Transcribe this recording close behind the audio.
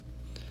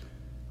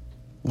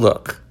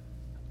Look,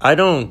 I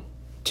don't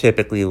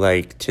typically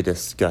like to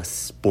discuss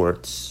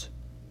sports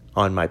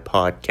on my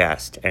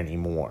podcast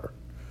anymore.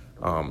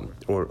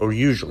 Or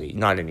usually,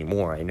 not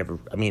anymore.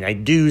 I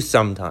do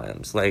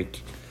sometimes. I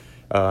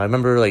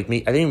remember, I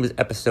think it was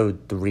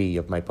episode 3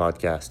 of my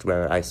podcast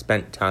where I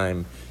spent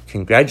time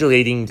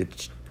congratulating the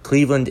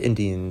Cleveland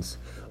Indians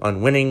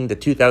on winning the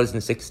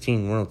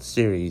 2016 World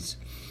Series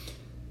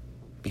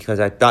because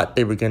I thought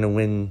they were going to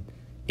win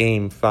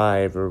Game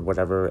 5 or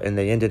whatever, and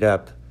they ended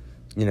up,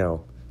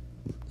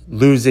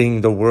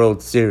 losing the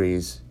World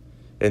Series.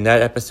 And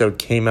that episode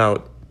came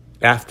out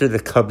after the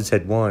Cubs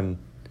had won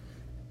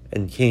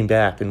and came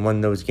back and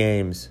won those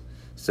games.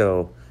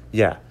 So,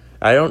 yeah,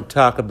 I don't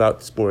talk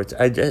about sports.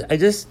 I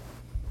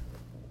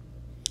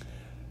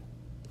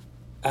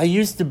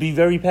used to be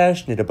very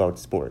passionate about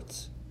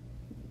sports.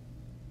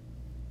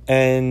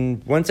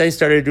 And once I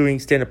started doing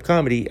stand-up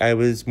comedy, I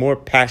was more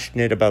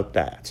passionate about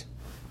that.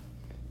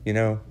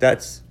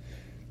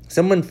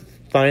 Someone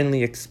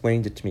finally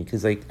explained it to me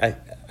because,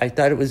 I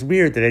thought it was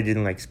weird that I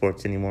didn't like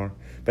sports anymore.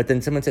 But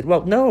then someone said,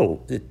 well,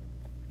 no,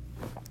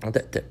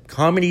 the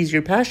comedy is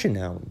your passion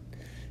now.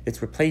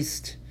 It's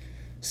replaced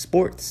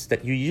sports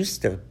that you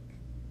used to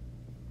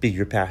be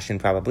your passion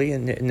probably,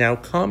 and now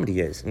comedy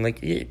is. And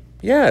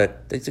yeah,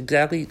 that's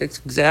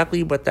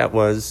exactly what that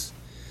was.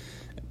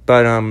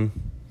 But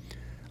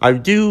I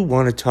do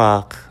want to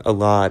talk a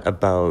lot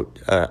about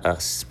a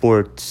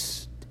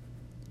sports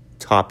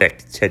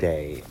topic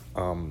today.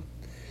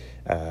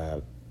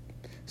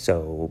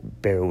 So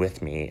bear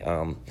with me.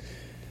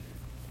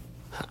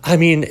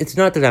 It's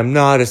not that I'm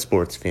not a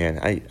sports fan.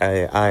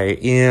 I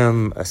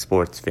am a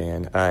sports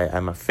fan.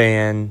 I'm a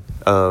fan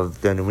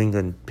of the New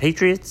England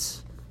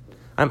Patriots.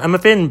 I'm a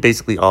fan of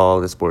basically all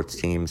the sports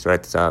teams,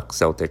 Red Sox,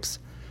 Celtics,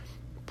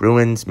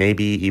 Bruins,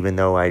 maybe, even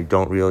though I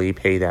don't really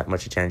pay that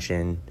much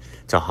attention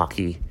to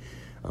hockey.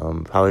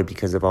 Probably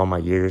because of all my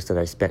years that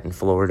I spent in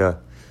Florida,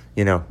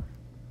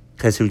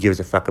 because who gives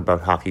a fuck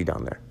about hockey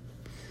down there?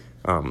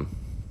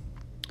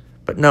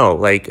 But no,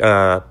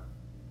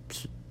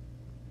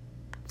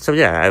 so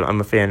yeah,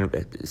 I'm a fan of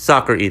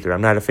soccer either.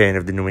 I'm not a fan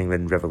of the New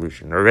England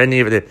Revolution or any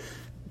of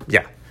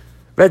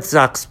Red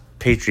Sox,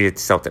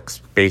 Patriots, Celtics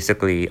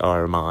basically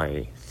are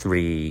my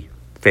 3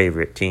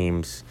 favorite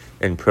teams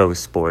in pro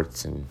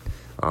sports, and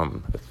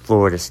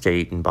Florida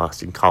State and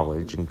Boston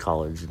College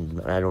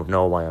and I don't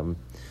know why I'm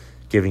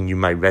giving you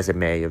my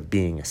resume of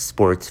being a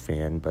sports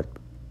fan, but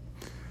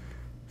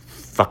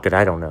fuck it,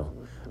 I don't know.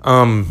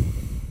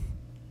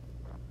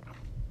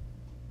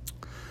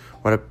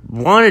 What I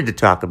wanted to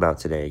talk about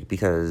today,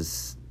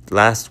 because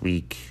last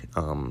week,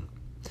 the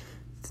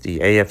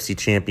AFC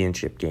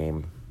Championship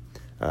game,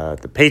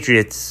 the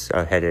Patriots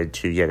are headed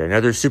to yet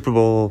another Super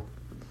Bowl.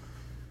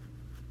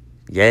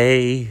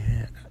 Yay.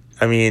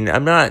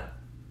 I'm not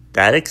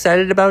that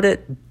excited about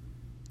it,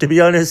 to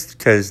be honest,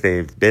 because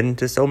they've been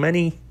to so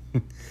many.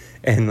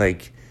 And,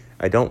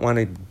 I don't want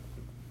to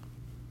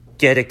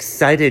get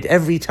excited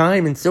every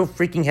time and so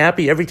freaking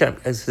happy every time.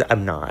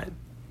 I'm not.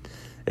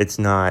 It's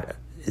not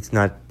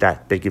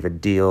that big of a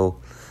deal.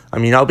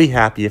 I'll be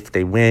happy if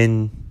they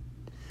win,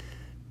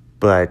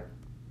 but,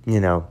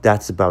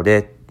 that's about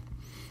it.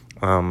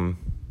 But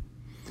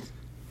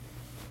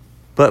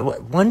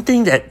one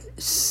thing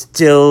that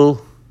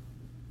still,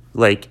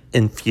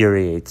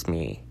 infuriates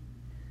me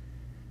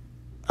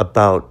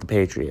about the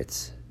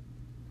Patriots,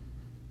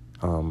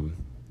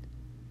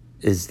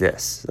 is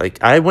this.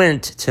 I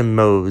went to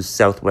Moe's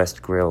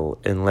Southwest Grill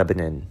in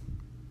Lebanon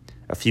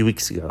a few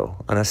weeks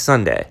ago on a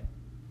Sunday.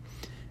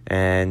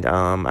 And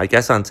I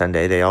guess on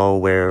Sunday they all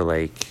wear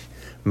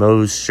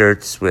Moe's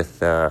shirts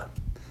with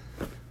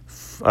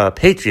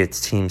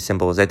Patriots team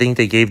symbols. I think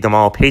they gave them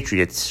all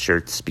Patriots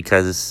shirts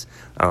because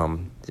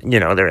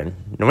they're in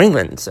New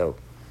England. So,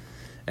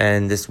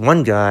 and this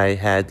one guy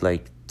had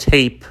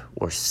tape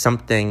or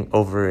something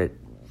over it,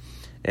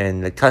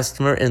 and the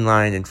customer in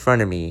line in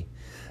front of me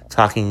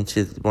talking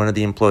to one of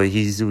the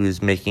employees who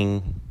was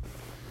making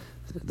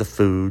the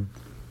food,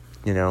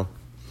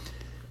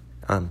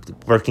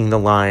 working the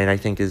line, I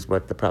think is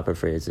what the proper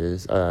phrase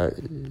is. The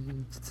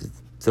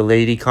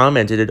lady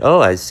commented,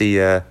 "Oh, I see,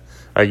 are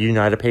you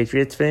not a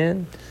Patriots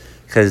fan?"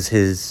 Because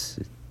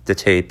the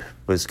tape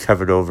was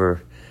covered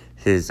over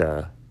his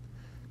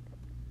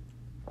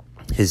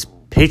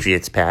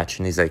Patriots patch,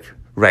 and he's like,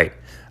 "Right,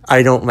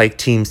 I don't like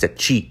teams that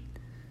cheat."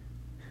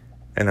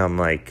 And I'm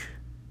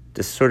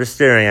just sort of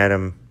staring at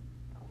him.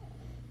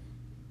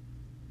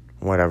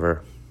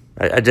 Whatever.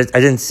 I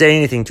didn't say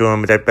anything to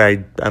him, but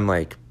I'm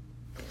I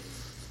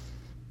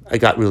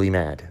got really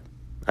mad.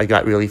 I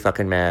got really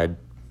fucking mad.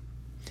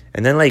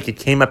 And then, it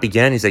came up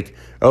again. He's like,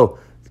 oh,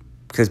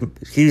 because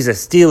he's a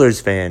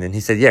Steelers fan. And he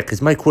said, yeah,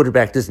 because my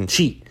quarterback doesn't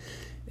cheat.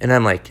 And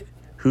I'm like,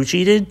 who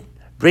cheated?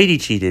 Brady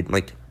cheated. I'm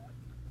like,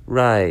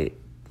 right.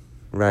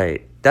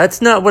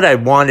 That's not what I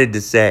wanted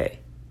to say.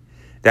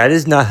 That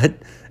is not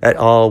at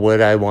all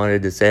what I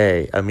wanted to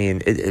say.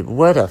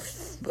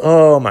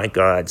 Oh my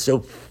God, so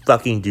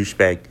fucking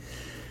douchebag.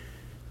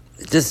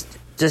 Just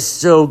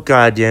so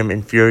goddamn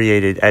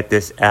infuriated at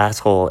this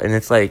asshole. And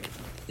it's like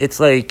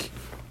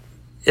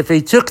if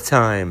they took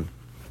time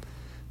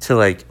to,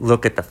 like,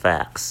 look at the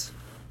facts,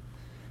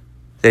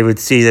 they would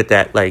see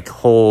that like,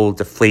 whole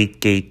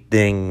Deflategate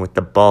thing with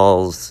the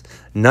balls,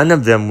 none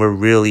of them were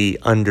really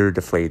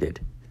under-deflated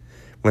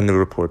when the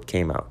report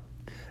came out.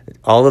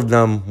 All of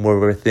them were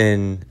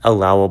within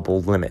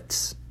allowable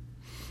limits,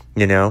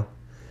 you know?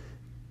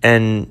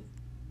 And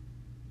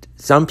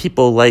some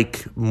people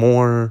like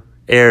more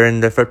air in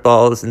their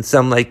footballs and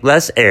some like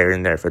less air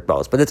in their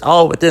footballs. But it's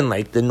all within,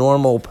 like, the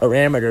normal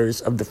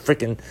parameters of the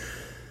freaking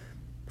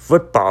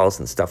footballs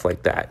and stuff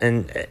like that.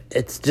 And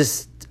it's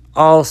just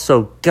all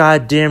so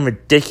goddamn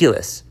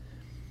ridiculous.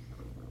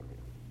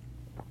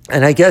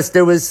 And I guess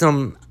there was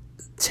some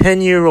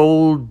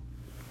 10-year-old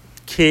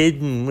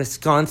kid in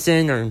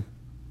Wisconsin or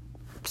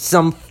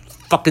some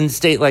fucking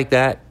state like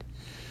that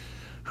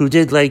who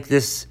did, like,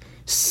 this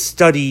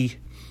study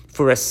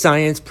for a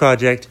science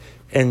project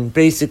and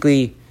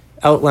basically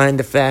outlined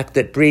the fact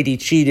that Brady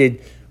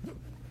cheated.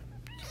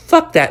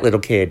 Fuck that little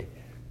kid.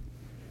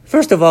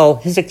 First of all,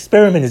 his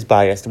experiment is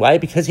biased. Why?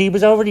 Because he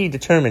was already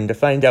determined to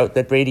find out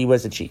that Brady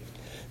was a cheat.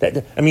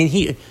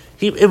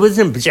 It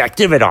wasn't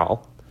objective at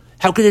all.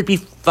 How could it be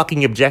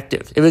fucking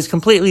objective? It was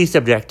completely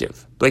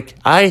subjective. Like,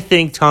 I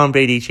think Tom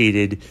Brady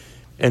cheated,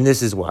 and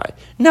this is why.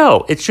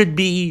 No, it should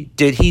be,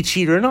 did he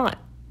cheat or not?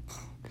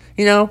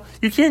 You know,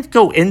 you can't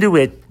go into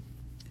it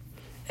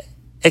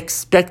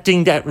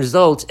expecting that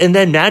result, and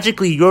then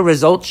magically your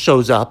result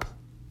shows up.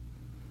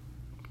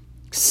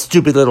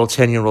 Stupid little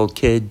 10-year-old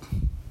kid.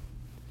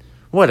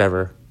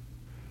 Whatever.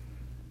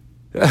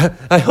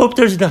 I hope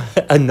there's not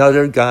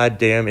another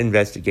goddamn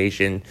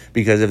investigation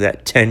because of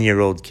that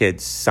 10-year-old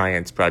kid's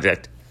science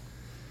project.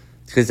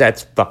 Because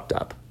that's fucked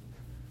up.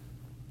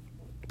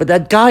 But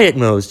that guy at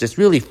Moe's just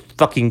really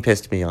fucking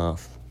pissed me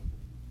off.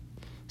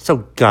 So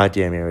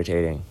goddamn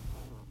irritating.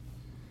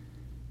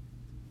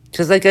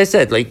 Because like I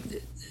said, like,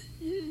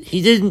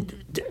 he didn't,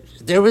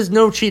 there was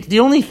no cheat.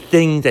 The only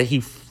thing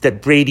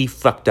that Brady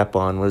fucked up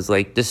on was,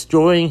 like,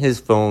 destroying his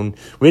phone,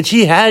 which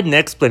he had an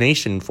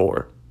explanation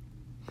for.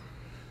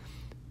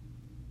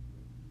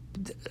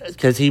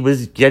 Because he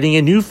was getting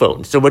a new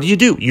phone. So what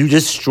do? You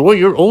destroy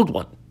your old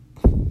one.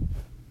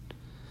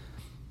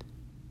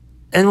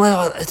 And,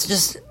 well, it's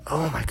just,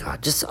 oh my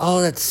God, just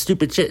all that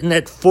stupid shit. And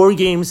that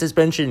 4-game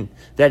suspension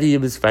that he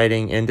was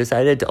fighting and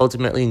decided to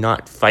ultimately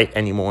not fight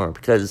anymore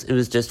because it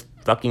was just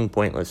fucking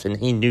pointless. And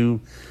he knew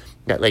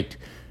that, like,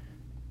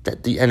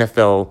 that the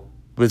NFL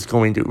was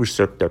going to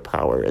usurp their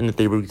power and that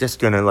they were just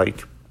going to,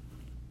 like,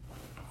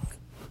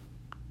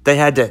 they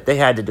had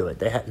to do it.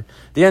 The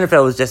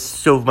NFL was just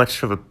so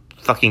much of a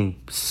fucking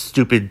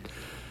stupid,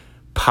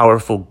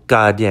 powerful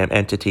goddamn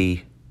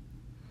entity.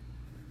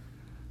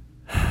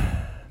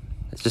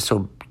 It's just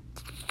so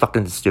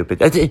fucking stupid.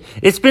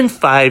 It's been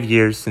 5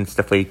 years since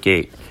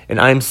Deflategate, and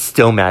I'm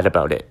still mad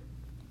about it.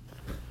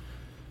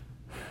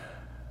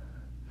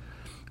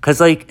 Because,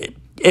 like,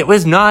 it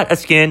was not a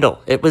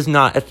scandal. It was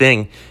not a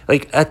thing.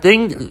 Like, I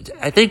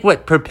think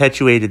what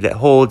perpetuated that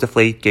whole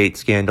Deflategate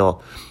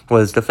scandal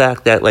was the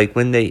fact that, like,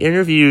 when they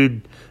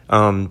interviewed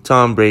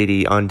Tom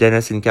Brady on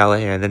Dennis and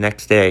Callahan the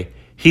next day,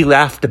 he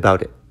laughed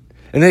about it.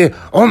 And they,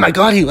 oh my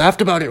God, he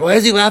laughed about it. Why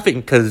is he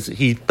laughing? Because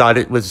he thought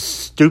it was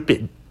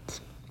stupid.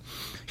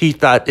 He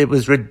thought it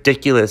was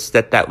ridiculous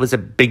that was a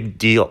big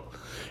deal.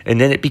 And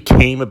then it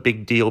became a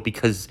big deal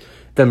because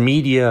the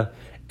media,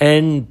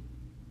 and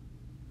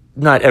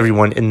not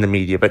everyone in the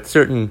media, but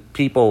certain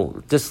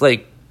people just,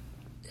 like,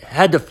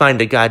 had to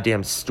find a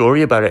goddamn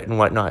story about it and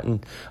whatnot.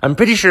 And I'm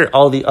pretty sure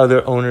all the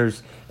other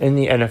owners in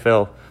the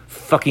NFL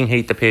fucking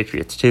hate the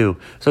Patriots too.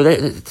 So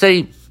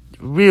they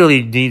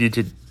really needed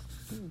to,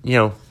 you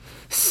know,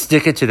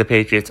 stick it to the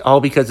Patriots,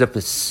 all because of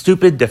the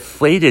stupid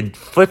deflated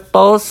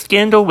football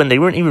scandal when they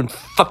weren't even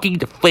fucking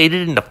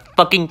deflated in the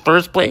fucking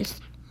first place.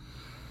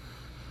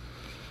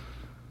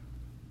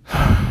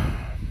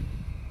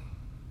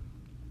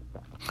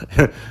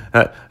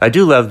 I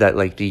do love that,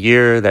 like, the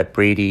year that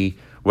Brady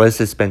was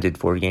suspended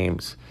 4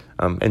 games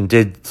and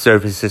did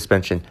serve his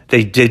suspension,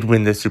 they did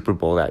win the Super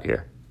Bowl that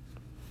year.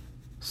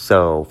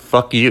 So,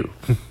 fuck you.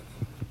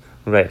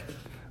 Right.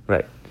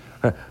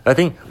 I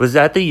think, was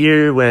that the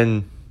year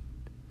when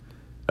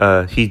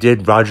he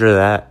did Roger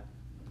That?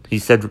 He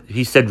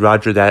said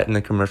Roger That in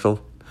the commercial.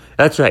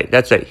 That's right.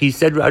 He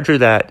said Roger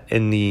That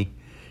in the,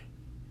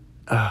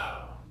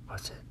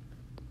 what's it?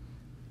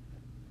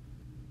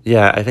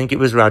 Yeah, I think it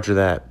was Roger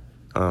That.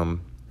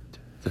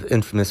 The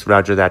infamous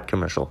Roger That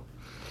commercial.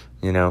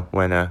 You know,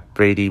 when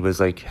Brady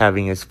was, like,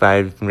 having his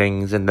 5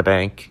 rings in the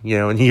bank, you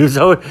know, and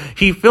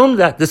he filmed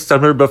that the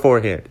summer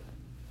beforehand.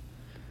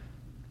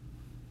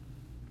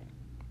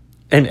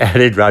 And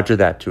added Roger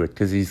That to it,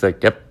 because he's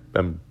like, yep,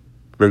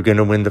 we're going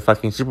to win the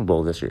fucking Super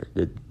Bowl this year.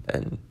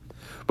 And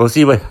we'll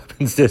see what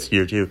happens this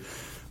year, too.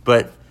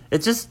 But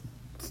it just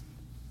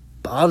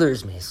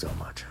bothers me so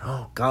much.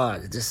 Oh,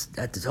 God, this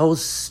whole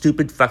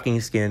stupid fucking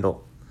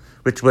scandal,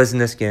 which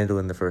wasn't a scandal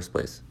in the first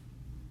place.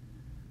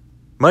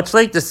 Much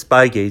like the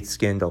Spygate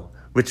scandal,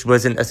 which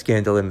wasn't a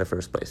scandal in the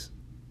first place.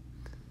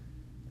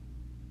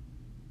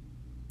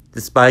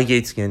 The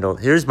Spygate scandal,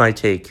 here's my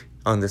take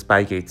on the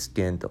Spygate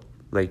scandal.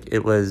 Like,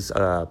 it was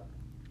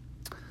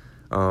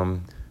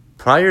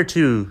prior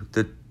to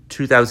the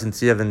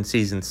 2007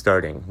 season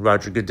starting,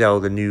 Roger Goodell,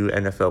 the new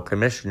NFL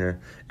commissioner,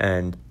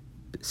 and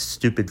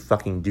stupid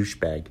fucking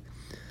douchebag,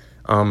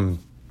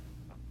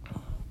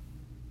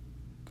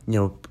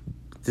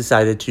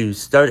 decided to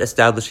start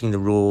establishing the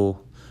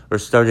rule, or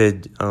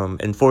started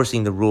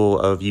enforcing the rule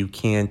of you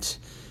can't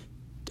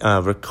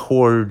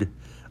record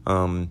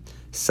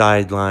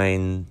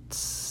sideline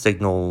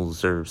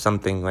signals or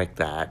something like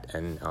that,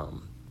 and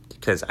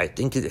because I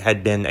think it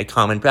had been a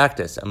common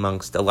practice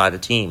amongst a lot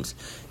of teams.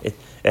 It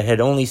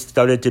had only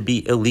started to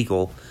be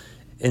illegal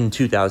in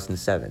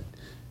 2007.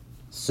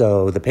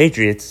 So the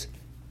Patriots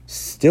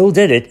still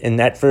did it in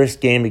that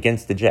first game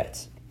against the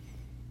Jets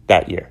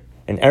that year.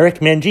 And Eric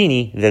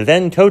Mangini, the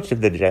then coach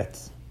of the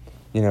Jets,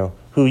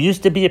 who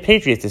used to be a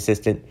Patriots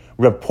assistant,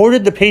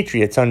 reported the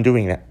Patriots on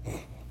doing that.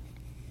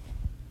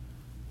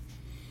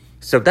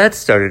 So that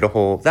started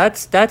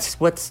that's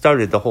what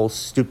started the whole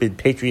stupid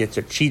Patriots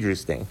are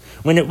cheaters thing,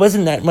 when it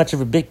wasn't that much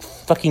of a big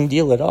fucking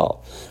deal at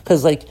all.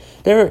 Because,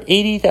 there are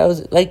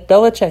 80,000, like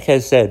Belichick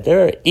has said,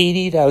 there are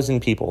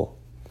 80,000 people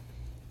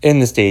in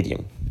the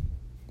stadium.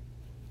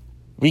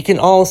 We can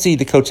all see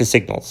the coach's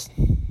signals.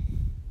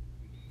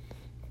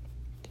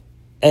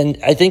 And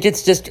I think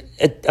it's just,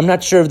 I'm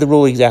not sure of the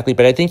rule exactly,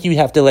 but I think you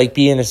have to,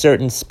 be in a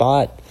certain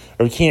spot,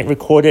 or you can't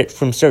record it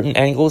from certain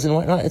angles and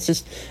whatnot. It's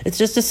just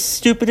the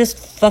stupidest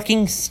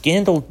fucking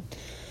scandal.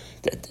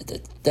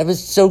 That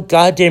was so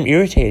goddamn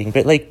irritating.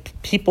 But,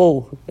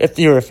 people, if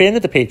you're a fan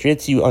of the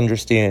Patriots, you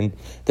understand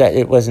that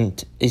it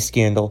wasn't a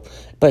scandal.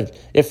 But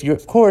if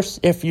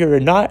you're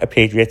not a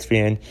Patriots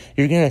fan,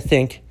 you're going to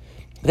think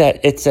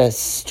that it's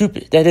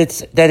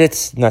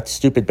not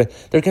stupid, but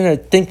they're going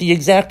to think the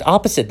exact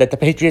opposite, that the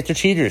Patriots are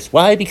cheaters.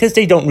 Why? Because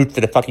they don't root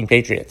for the fucking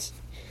Patriots.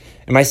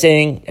 Am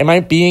I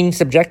being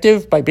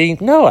subjective by being,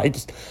 no, I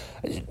just,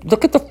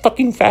 look at the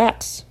fucking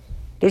facts.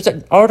 There's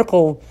an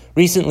article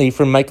recently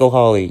from Michael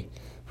Hawley,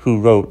 who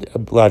wrote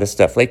a lot of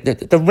stuff.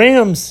 The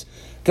Rams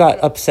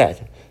got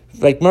upset.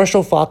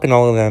 Marshall Faulk and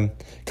all of them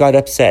got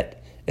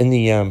upset in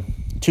the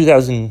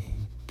 2000,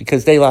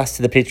 because they lost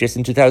to the Patriots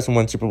in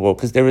 2001 Super Bowl,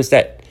 because there was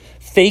that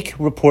fake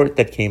report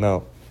that came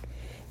out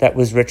that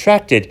was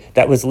retracted,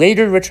 that was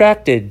later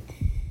retracted,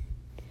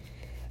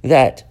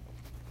 that,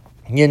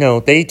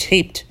 they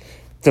taped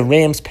the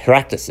Rams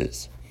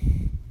practices.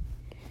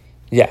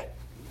 Yeah,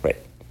 right.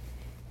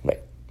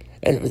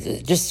 And it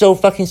was just so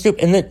fucking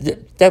stupid. And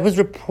that was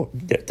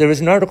there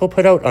was an article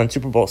put out on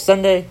Super Bowl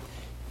Sunday,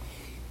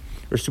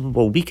 or Super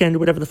Bowl weekend, or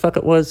whatever the fuck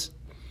it was.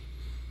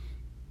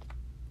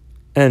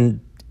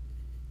 And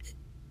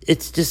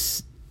it's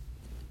just,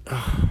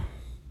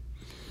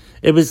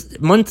 it was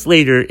months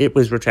later, it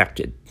was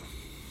retracted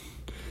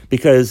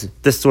because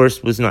the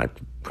source was not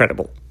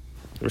credible,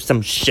 or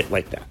some shit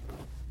like that.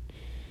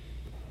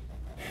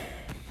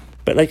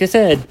 But like I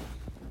said,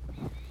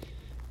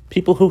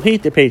 people who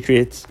hate the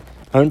Patriots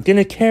aren't going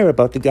to care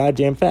about the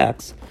goddamn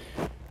facts.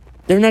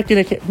 They're not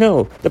going to care.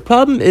 No, the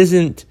problem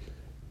isn't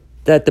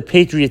that the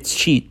Patriots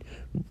cheat,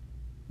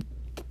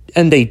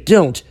 and they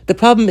don't. The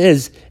problem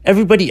is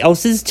everybody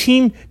else's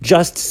team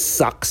just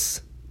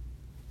sucks.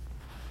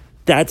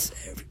 That's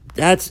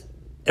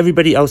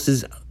everybody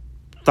else's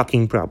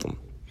fucking problem.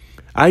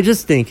 I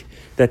just think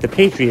that the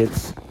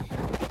Patriots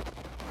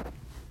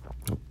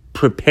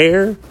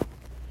prepare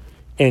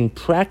and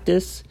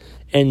practice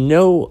and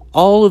know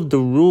all of the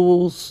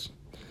rules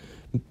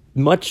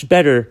much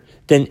better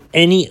than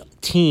any other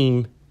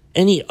team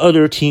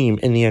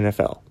in the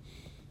NFL.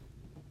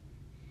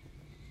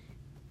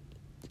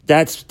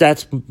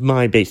 That's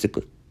my basic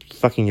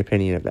fucking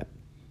opinion of that.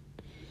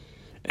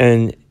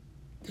 And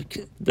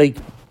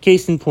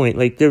case in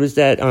point, there was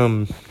that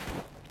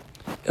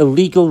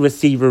illegal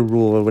receiver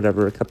rule or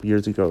whatever a couple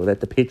years ago that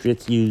the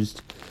Patriots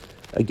used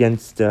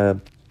against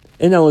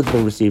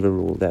ineligible receiver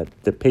rule that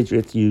the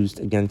Patriots used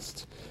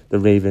against the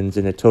Ravens,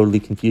 and it totally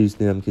confused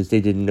them because they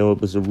didn't know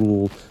it was a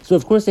rule. So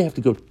of course they have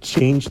to go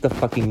change the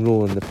fucking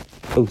rule in the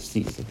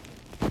postseason.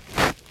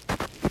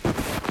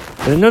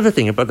 And another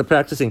thing about the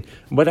practicing,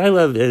 what I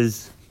love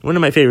is, one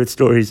of my favorite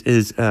stories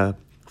is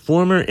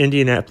former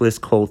Indianapolis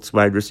Colts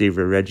wide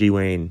receiver Reggie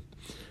Wayne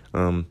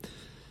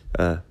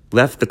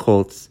left the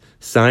Colts,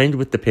 signed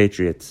with the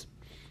Patriots,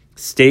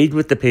 stayed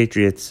with the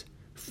Patriots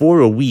for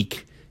a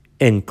week,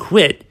 and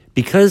quit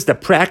because the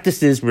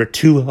practices were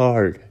too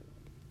hard.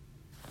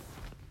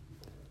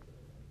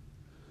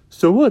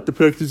 So what? The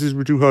practices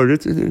were too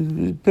hard.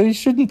 They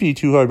shouldn't be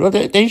too hard. Well,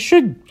 they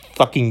should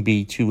fucking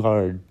be too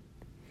hard.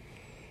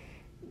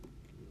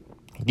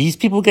 These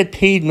people get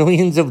paid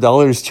millions of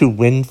dollars to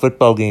win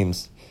football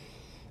games.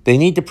 They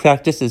need to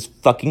practice as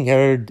fucking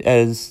hard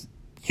as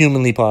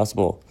humanly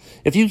possible.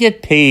 If you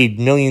get paid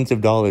millions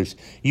of dollars,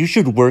 you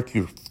should work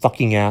your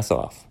fucking ass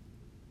off.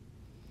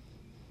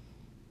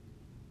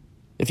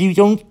 If you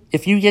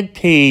get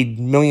paid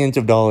millions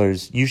of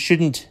dollars, you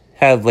shouldn't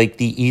have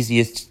the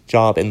easiest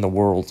job in the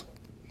world.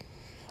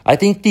 I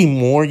think the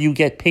more you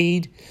get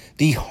paid,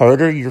 the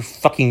harder your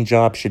fucking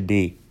job should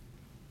be.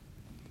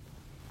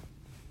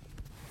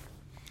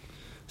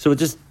 So it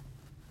just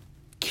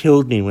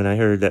killed me when I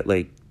heard that,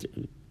 like,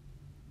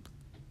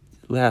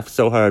 laughed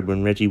so hard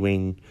when Reggie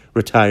Wayne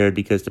retired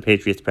because the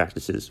Patriots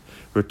practices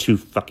were too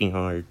fucking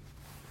hard.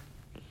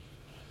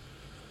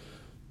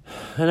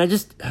 And I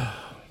just...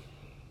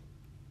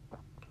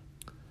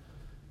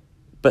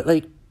 But,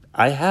 like,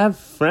 I have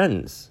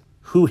friends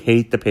who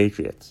hate the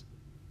Patriots.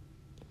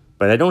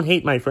 But I don't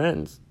hate my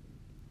friends.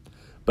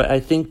 But I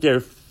think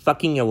they're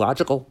fucking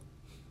illogical.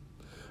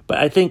 But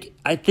I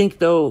think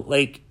though,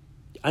 like,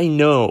 I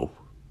know.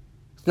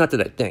 It's not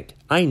that I think.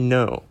 I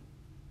know.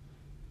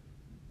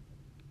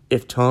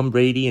 If Tom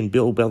Brady and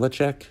Bill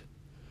Belichick,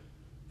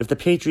 if the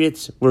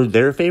Patriots were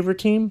their favorite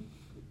team,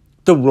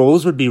 the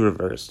roles would be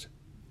reversed.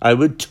 I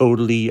would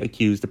totally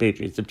accuse the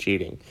Patriots of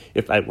cheating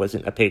if I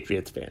wasn't a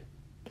Patriots fan.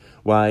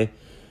 Why?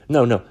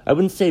 No, I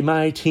wouldn't say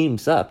my team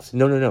sucks.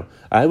 No.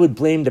 I would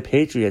blame the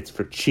Patriots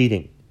for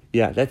cheating.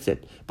 Yeah, that's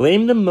it.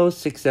 Blame the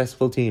most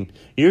successful team.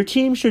 Your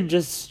team should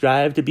just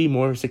strive to be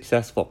more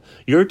successful.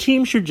 Your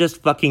team should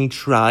just fucking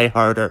try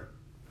harder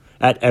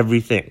at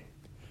everything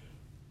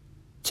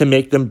to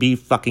make them be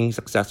fucking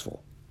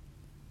successful.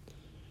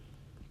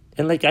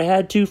 And, like, I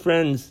had two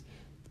friends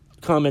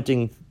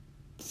commenting,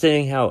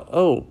 saying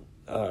how,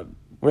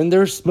 when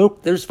there's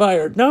smoke, there's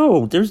fire.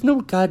 No, there's no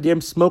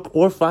goddamn smoke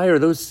or fire.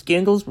 Those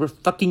scandals were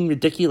fucking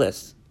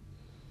ridiculous.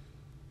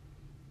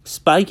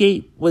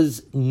 Spygate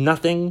was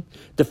nothing.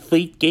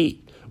 Deflategate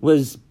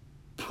was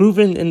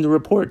proven in the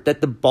report that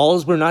the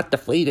balls were not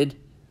deflated.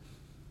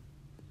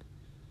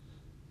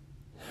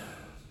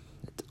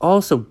 It's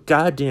also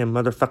goddamn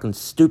motherfucking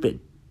stupid.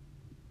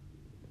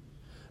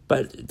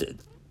 But,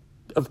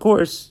 of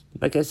course,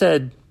 like I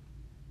said,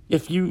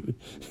 if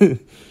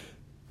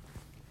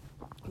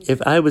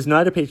I was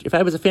not a Patriot, if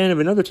I was a fan of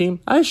another team,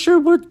 I sure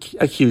would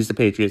accuse the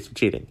Patriots of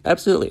cheating.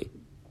 Absolutely.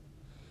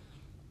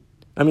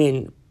 I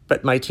mean,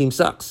 but my team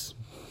sucks.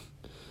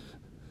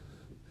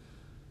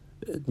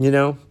 You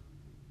know?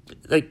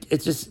 Like,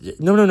 it's just,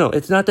 no.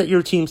 It's not that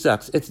your team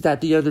sucks. It's that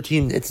the other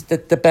team, it's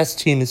that the best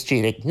team is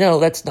cheating. No,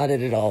 that's not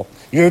it at all.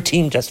 Your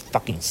team just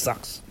fucking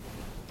sucks.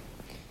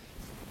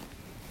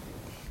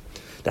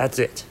 That's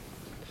it.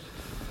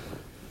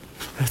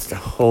 That's the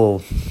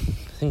whole...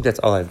 I think that's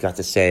all I've got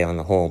to say on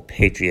the whole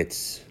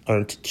Patriots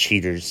aren't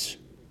cheaters.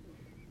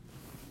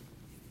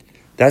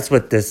 That's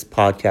what this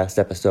podcast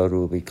episode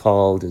will be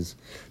called, is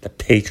the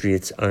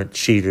Patriots aren't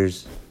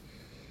cheaters.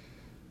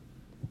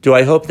 Do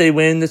I hope they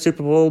win the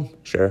Super Bowl?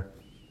 Sure.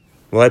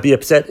 Will I be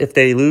upset if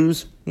they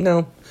lose?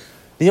 No.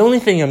 The only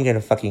thing I'm going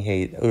to fucking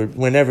hate, or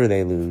whenever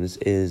they lose,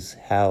 is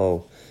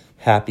how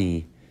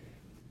happy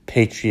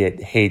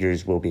Patriot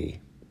haters will be.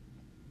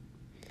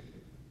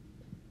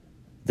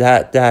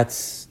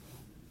 That's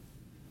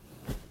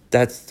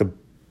the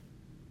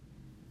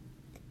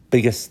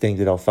biggest thing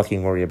that I'll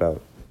fucking worry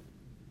about.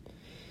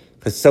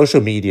 Because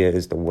social media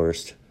is the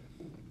worst.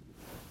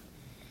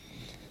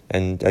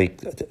 And,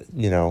 like,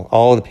 you know,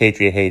 all the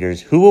Patriot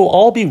haters, who will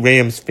all be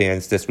Rams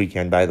fans this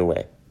weekend, by the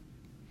way.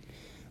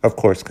 Of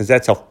course, because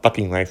that's how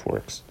fucking life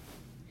works.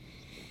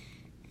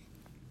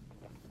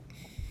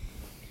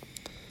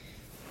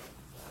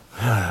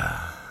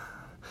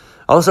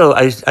 Also,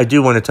 I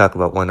do want to talk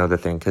about one other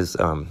thing, because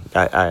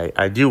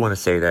I do want to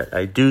say that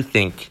I do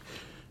think,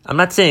 I'm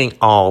not saying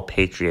all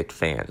Patriot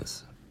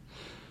fans,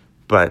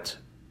 but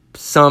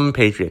some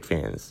Patriot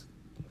fans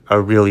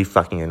are really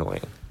fucking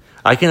annoying.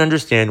 I can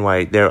understand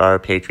why there are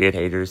Patriot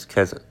haters,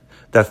 because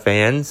the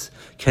fans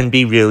can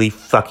be really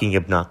fucking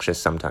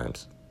obnoxious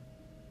sometimes.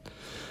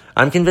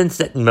 I'm convinced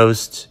that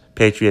most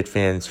Patriot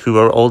fans who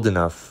are old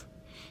enough,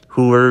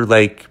 who are,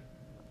 like,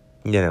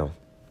 you know,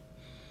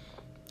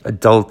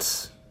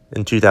 adults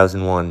in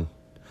 2001,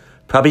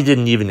 probably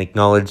didn't even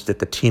acknowledge that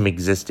the team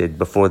existed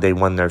before they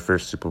won their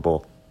first Super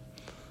Bowl.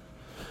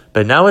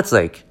 But now it's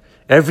like,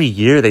 every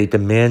year they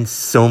demand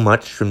so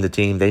much from the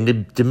team. They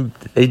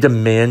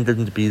demand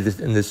them to be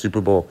in the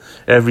Super Bowl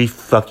every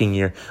fucking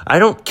year. I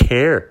don't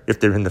care if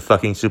they're in the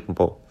fucking Super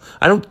Bowl.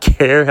 I don't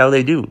care how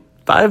they do.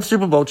 5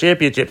 Super Bowl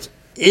championships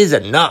is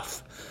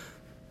enough.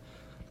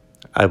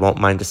 I won't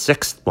mind a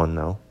 6th one,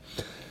 though.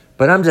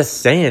 But I'm just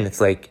saying,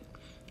 it's like,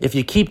 if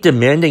you keep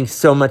demanding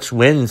so much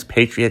wins,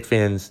 Patriot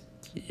fans,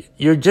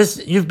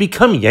 you've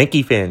become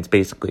Yankee fans,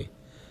 basically.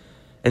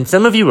 And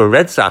some of you are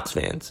Red Sox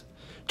fans.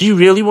 Do you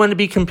really want to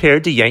be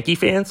compared to Yankee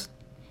fans?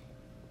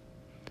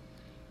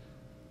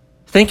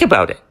 Think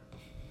about it.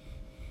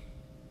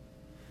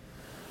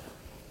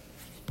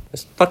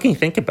 Just fucking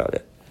think about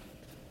it.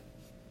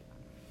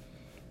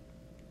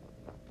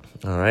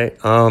 All right.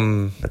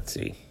 Let's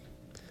see.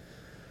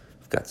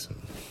 I've got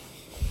some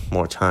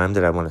more time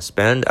that I want to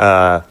spend.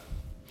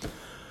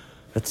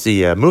 Let's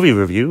see. Movie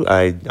review.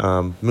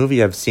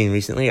 Movie I've seen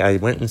recently. I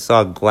went and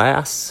saw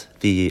Glass,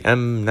 the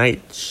M.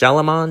 Night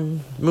Shyamalan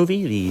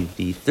movie,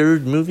 the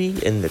third movie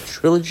in the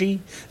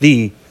trilogy,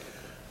 the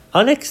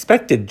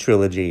unexpected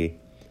trilogy,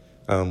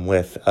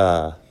 with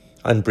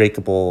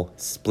Unbreakable,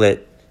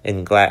 Split,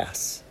 and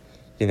Glass.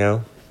 You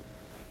know?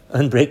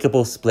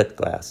 Unbreakable, Split,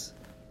 Glass.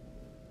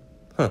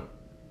 Huh.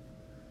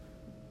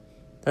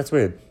 That's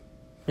weird.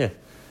 Yeah.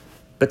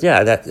 But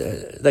yeah, that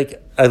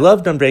like I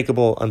loved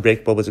Unbreakable.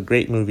 Unbreakable was a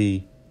great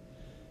movie.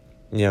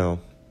 You know,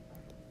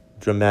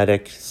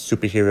 dramatic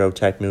superhero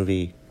type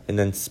movie. And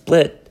then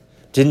Split,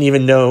 didn't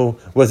even know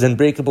was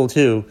Unbreakable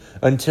too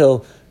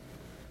until,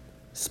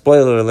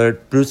 spoiler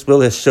alert, Bruce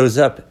Willis shows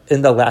up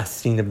in the last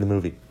scene of the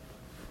movie.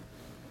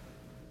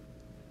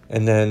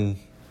 And then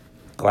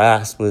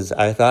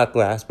I thought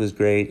Glass was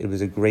great. It was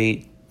a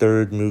great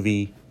third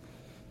movie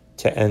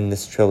to end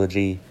this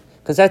trilogy.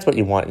 Because that's what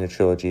you want in a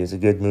trilogy, is a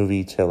good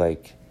movie to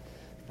like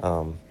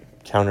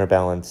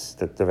counterbalance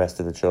the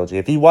rest of the trilogy.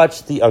 If you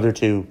watch the other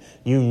two,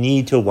 you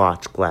need to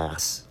watch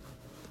Glass.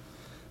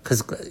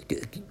 Because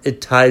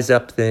it ties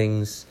up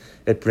things,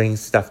 it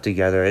brings stuff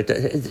together.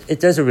 It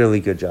does a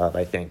really good job,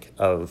 I think,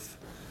 of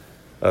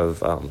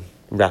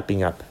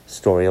wrapping up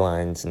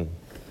storylines and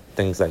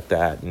things like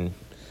that. And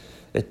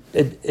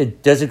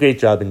it does a great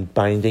job in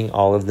binding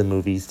all of the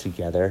movies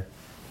together.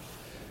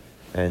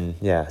 And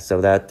yeah, so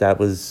that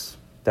was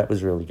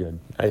really good.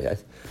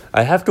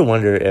 I have to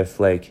wonder if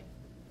like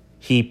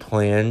he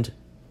planned.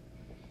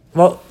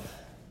 Well,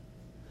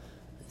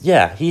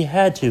 yeah, he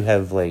had to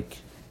have like.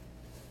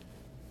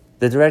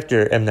 The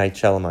director, M. Night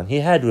Shyamalan,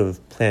 he had to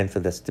have planned for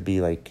this to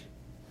be like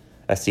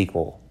a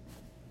sequel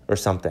or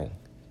something,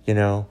 you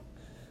know?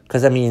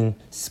 Because, I mean,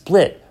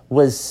 Split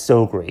was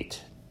so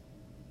great.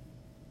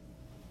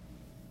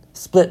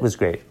 Split was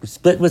great.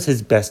 Split was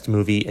his best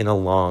movie in a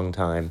long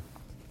time.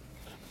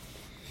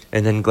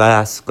 And then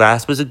Glass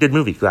was a good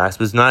movie. Glass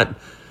was not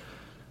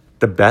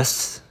the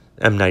best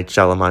M. Night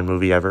Shyamalan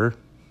movie ever.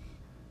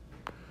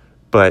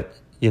 But,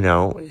 you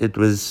know, it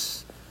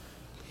was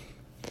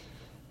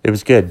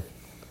good.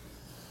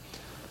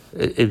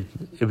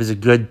 It was a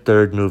good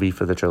third movie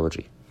for the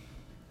trilogy.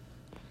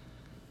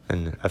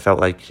 And I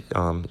felt like,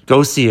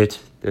 go see it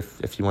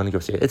if you want to go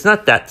see it. It's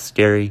not that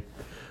scary.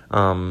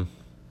 I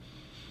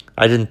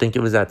didn't think it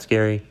was that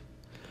scary.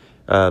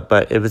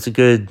 But it was a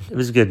good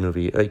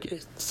movie.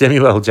 Like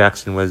Samuel L.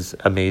 Jackson was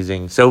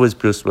amazing. So was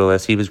Bruce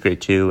Willis. He was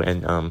great too.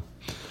 And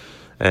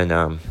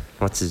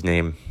what's his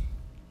name?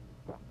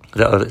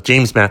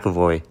 James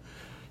McAvoy.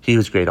 He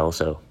was great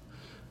also.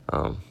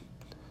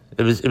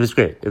 It was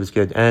great. It was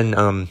good.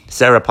 And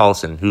Sarah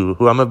Paulson, who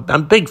I'm a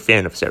big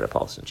fan of Sarah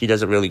Paulson. She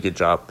does a really good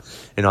job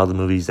in all the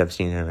movies I've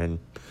seen her in.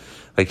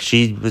 Like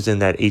she was in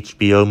that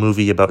HBO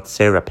movie about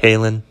Sarah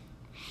Palin.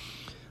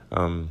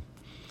 And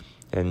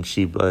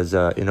she was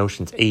in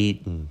Ocean's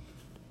 8, and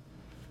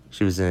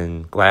she was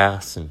in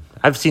Glass, and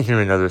I've seen her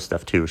in other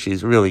stuff too.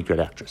 She's a really good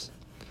actress.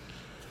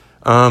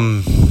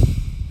 I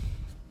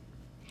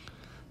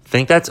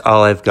think that's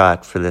all I've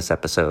got for this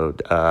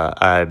episode.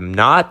 I'm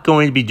not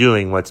going to be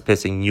doing What's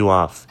Pissing You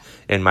Off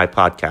in my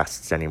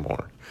podcasts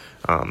anymore.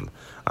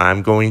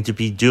 I'm going to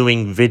be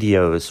doing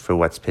videos for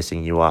What's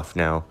Pissing You Off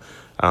now.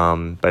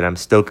 But I'm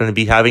still going to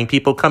be having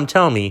people come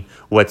tell me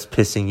what's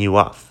pissing you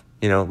off.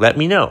 You know, let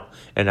me know,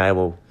 and I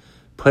will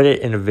put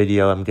it in a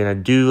video. I'm going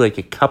to do like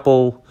a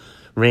couple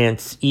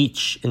rants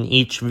in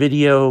each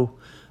video.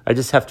 I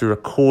just have to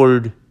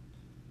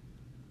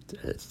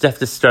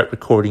start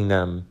recording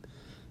them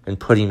and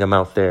putting them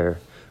out there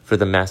for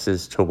the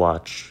masses to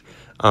watch,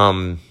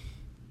 and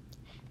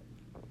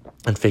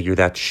figure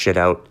that shit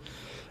out.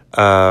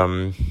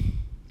 Don't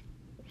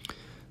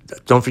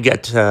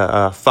forget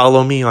to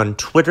follow me on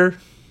Twitter.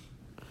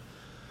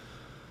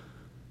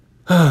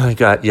 I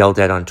got yelled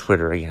at on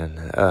Twitter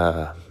again.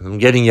 I'm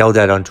getting yelled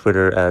at on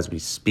Twitter as we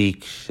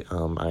speak.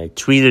 I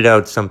tweeted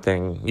out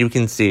something. You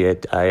can see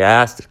it. I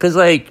asked, because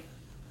like,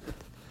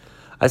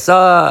 I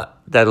saw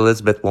that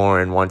Elizabeth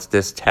Warren wants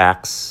this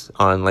tax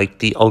on like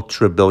the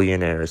ultra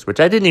billionaires, which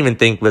I didn't even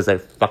think was a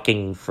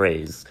fucking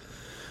phrase.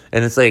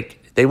 And it's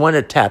like, they want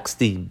to tax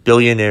the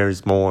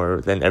billionaires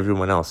more than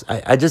everyone else.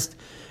 I just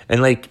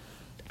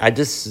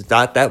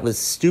thought that was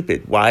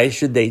stupid. Why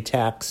should they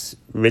tax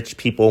rich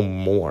people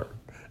more?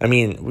 I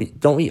mean,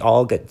 don't we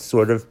all get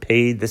sort of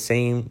paid the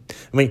same?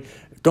 I mean,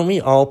 don't we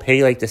all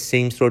pay like the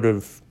same sort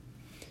of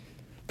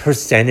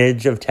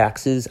percentage of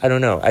taxes? I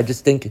don't know. I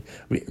just think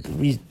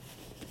we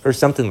or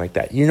something like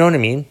that. You know what I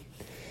mean?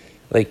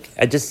 Like,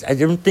 I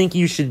don't think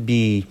you shouldn't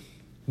be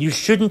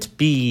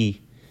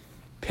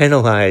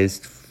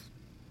penalized.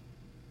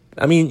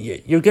 I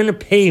mean, you're going to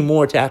pay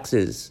more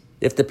taxes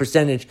if the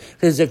percentage,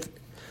 because if,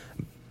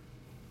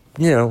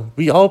 you know,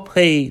 we all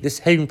pay the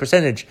same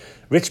percentage,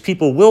 rich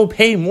people will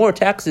pay more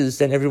taxes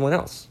than everyone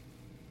else.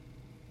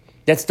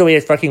 That's the way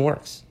it fucking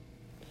works.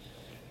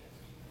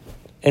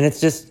 And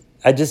it's just,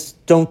 I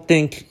just don't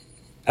think,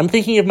 I'm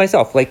thinking of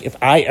myself, like, if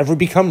I ever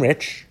become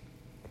rich,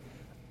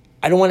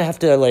 I don't want to have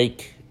to,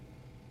 like,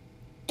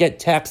 get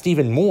taxed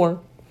even more.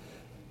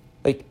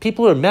 Like,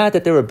 people are mad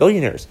that they're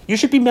billionaires. You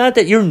should be mad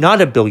that you're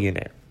not a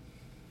billionaire.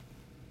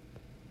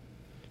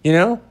 You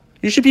know?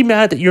 You should be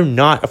mad that you're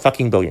not a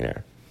fucking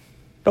billionaire.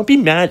 Don't be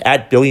mad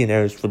at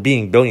billionaires for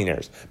being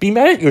billionaires. Be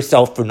mad at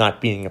yourself for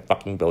not being a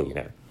fucking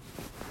billionaire.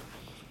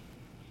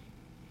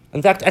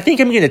 In fact, I think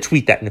I'm going to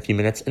tweet that in a few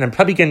minutes, and I'm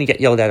probably going to get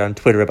yelled at on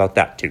Twitter about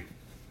that too.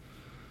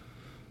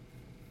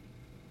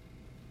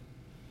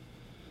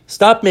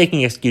 Stop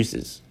making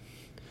excuses.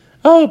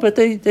 Oh, but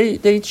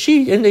they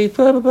cheat and they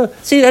blah, blah, blah.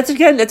 See, that's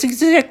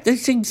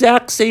the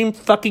exact same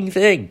fucking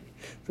thing.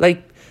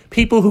 Like,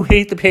 people who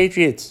hate the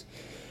Patriots.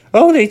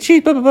 Oh, they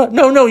cheat, blah, blah,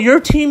 blah. No, your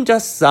team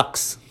just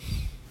sucks.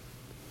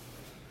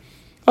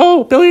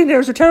 Oh,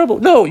 billionaires are terrible.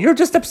 No, you're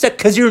just upset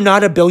because you're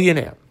not a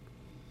billionaire.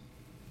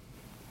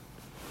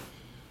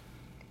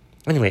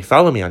 Anyway,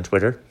 follow me on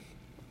Twitter.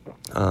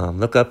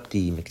 Look up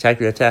the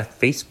McTaggart Attack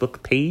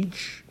Facebook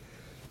page.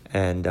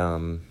 And,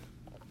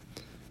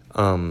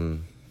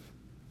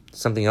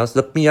 something else.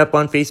 Look me up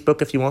on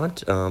Facebook if you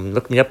want.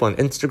 Look me up on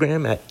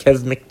Instagram at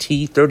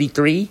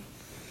KevMcT33.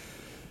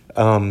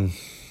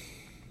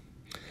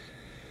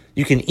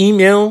 You can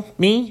email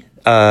me,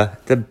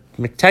 the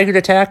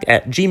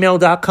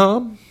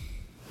McTaggartAttack@gmail.com.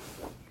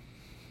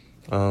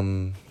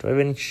 Do I have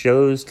any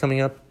shows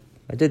coming up?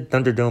 I did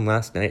Thunderdome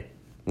last night.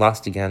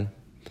 Lost again.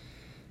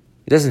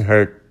 It doesn't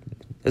hurt.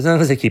 As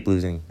long as I keep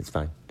losing, it's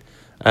fine.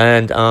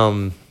 And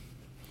the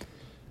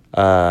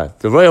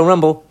Royal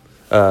Rumble.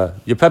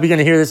 You're probably going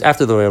to hear this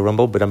after the Royal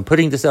Rumble, but I'm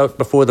putting this out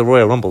before the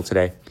Royal Rumble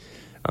today.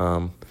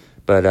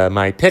 But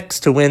my picks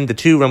to win the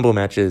 2 Rumble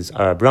matches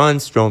are Braun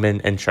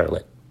Strowman and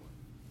Charlotte,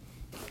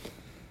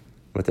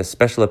 with a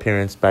special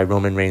appearance by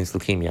Roman Reigns'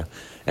 leukemia.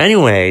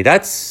 Anyway,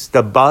 that's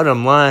the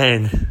bottom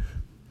line.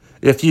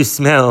 If you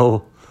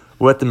smell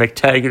what the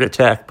McTaggart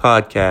Attack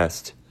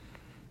podcast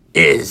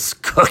is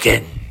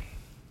cooking.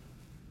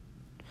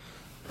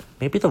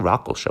 Maybe The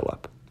Rock will show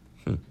up.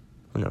 Who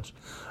knows?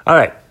 All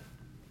right.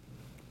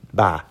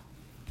 Bye.